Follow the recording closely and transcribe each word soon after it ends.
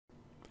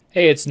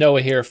Hey, it's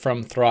Noah here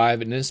from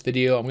Thrive. In this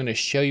video, I'm going to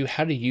show you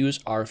how to use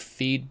our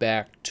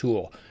feedback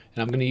tool.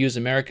 And I'm going to use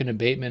American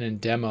Abatement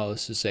and Demo.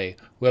 This is a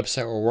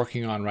website we're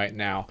working on right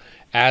now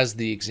as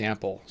the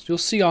example. So you'll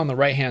see on the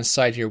right-hand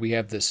side here, we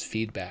have this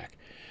feedback.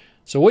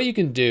 So what you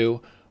can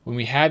do when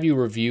we have you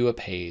review a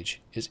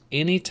page is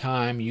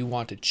anytime you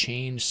want to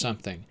change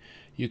something,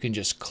 you can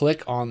just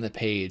click on the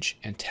page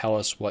and tell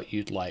us what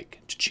you'd like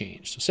to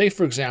change. So say,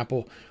 for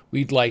example,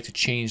 we'd like to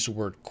change the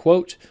word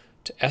quote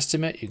to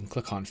estimate. You can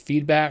click on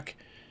feedback,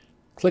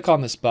 click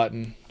on this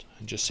button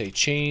and just say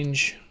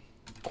change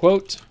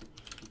quote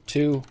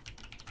to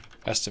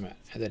estimate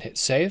and then hit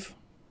save.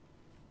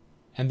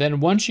 And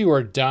then once you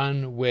are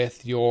done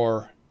with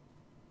your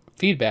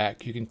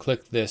feedback, you can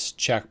click this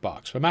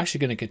checkbox. I'm actually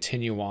going to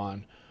continue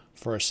on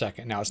for a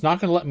second. Now it's not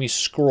going to let me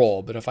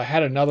scroll, but if I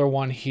had another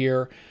one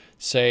here,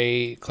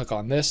 say click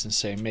on this and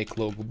say make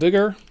logo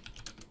bigger,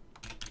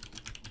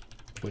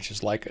 which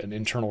is like an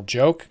internal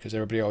joke because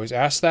everybody always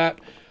asks that.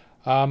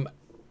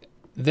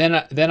 Then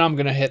I'm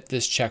going to hit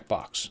this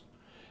checkbox.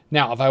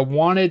 Now, if I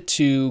wanted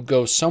to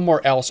go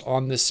somewhere else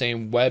on the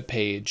same web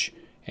page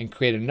and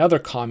create another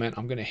comment,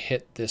 I'm going to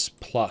hit this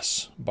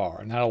plus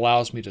bar, and that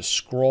allows me to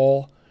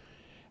scroll.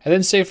 And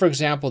then say, for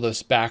example,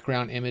 this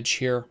background image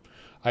here,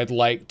 I'd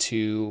like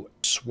to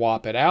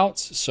swap it out.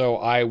 So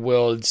I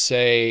will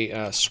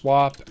say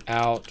swap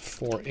out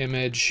for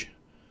image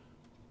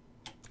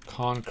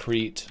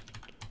concrete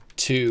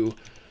 2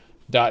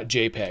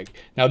 .jpg.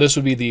 Now this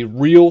would be the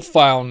real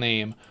file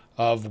name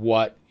of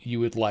what you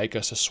would like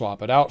us to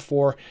swap it out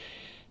for.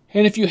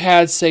 And if you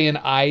had, say, an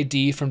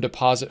ID from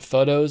Deposit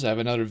Photos, I have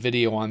another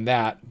video on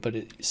that, but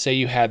say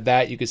you had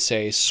that, you could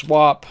say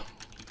swap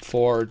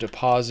for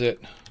Deposit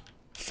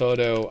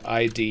Photo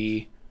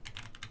ID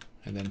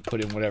and then put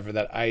in whatever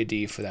that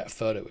ID for that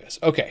photo is.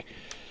 Okay,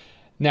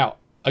 now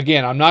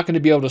again, I'm not going to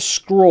be able to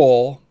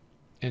scroll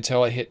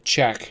until I hit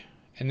check.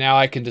 And now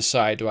I can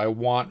decide, do I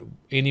want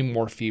any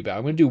more feedback?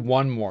 I'm going to do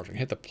one more. I'm going to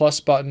hit the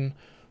plus button,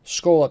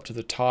 scroll up to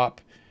the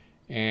top,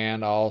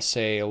 and I'll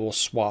say we'll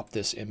swap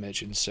this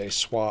image and say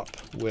swap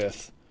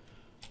with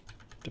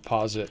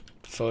Deposit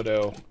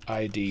Photo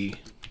ID.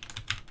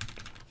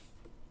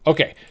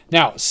 Okay,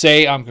 now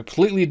say I'm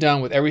completely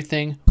done with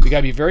everything. We got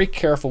to be very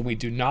careful we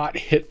do not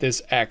hit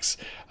this X.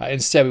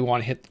 Instead, we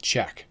want to hit the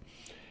check.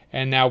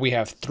 And now we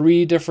have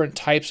 3 different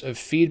types of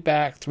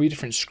feedback, 3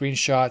 different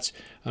screenshots.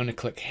 I'm going to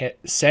click hit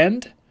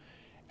send,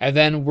 and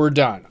then we're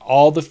done.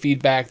 All the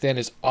feedback then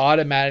is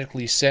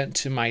automatically sent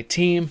to my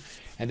team,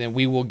 and then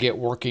we will get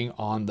working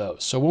on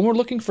those. So when we're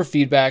looking for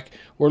feedback,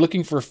 we're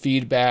looking for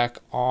feedback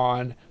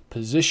on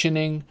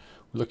positioning.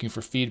 We're looking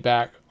for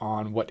feedback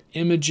on what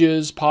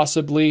images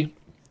possibly.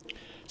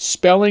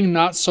 Spelling,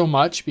 not so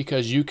much,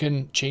 because you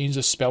can change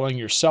the spelling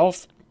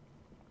yourself.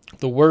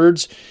 The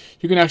words,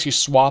 you can actually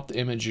swap the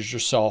images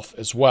yourself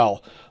as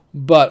well.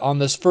 But on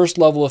this first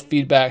level of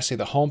feedback, say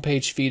the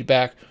homepage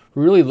feedback,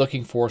 we're really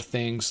looking for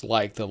things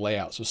like the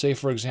layout. So say,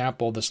 for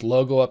example, this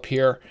logo up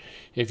here,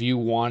 if you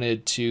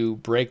wanted to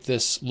break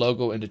this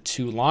logo into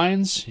 2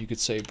 lines, you could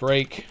say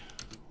break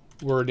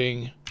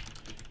wording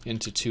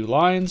into 2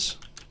 lines.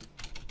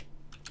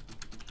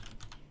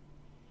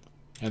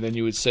 And then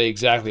you would say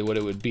exactly what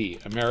it would be: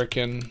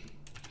 American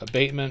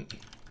Abatement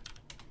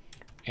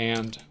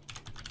and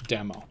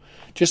Demo.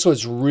 Just so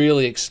it's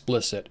really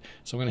explicit.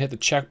 So I'm going to hit the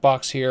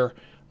checkbox here. I'm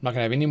not going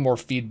to have any more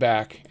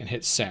feedback and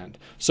hit send.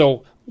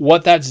 So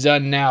what that's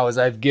done now is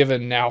I've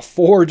given now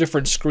 4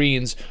 different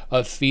screens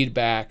of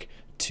feedback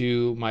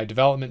to my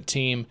development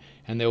team,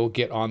 and they will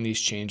get on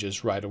these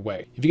changes right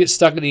away. If you get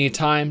stuck at any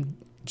time,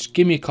 just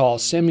give me a call,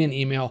 send me an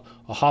email.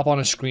 I'll hop on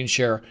a screen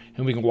share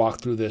and we can walk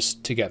through this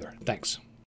together. Thanks.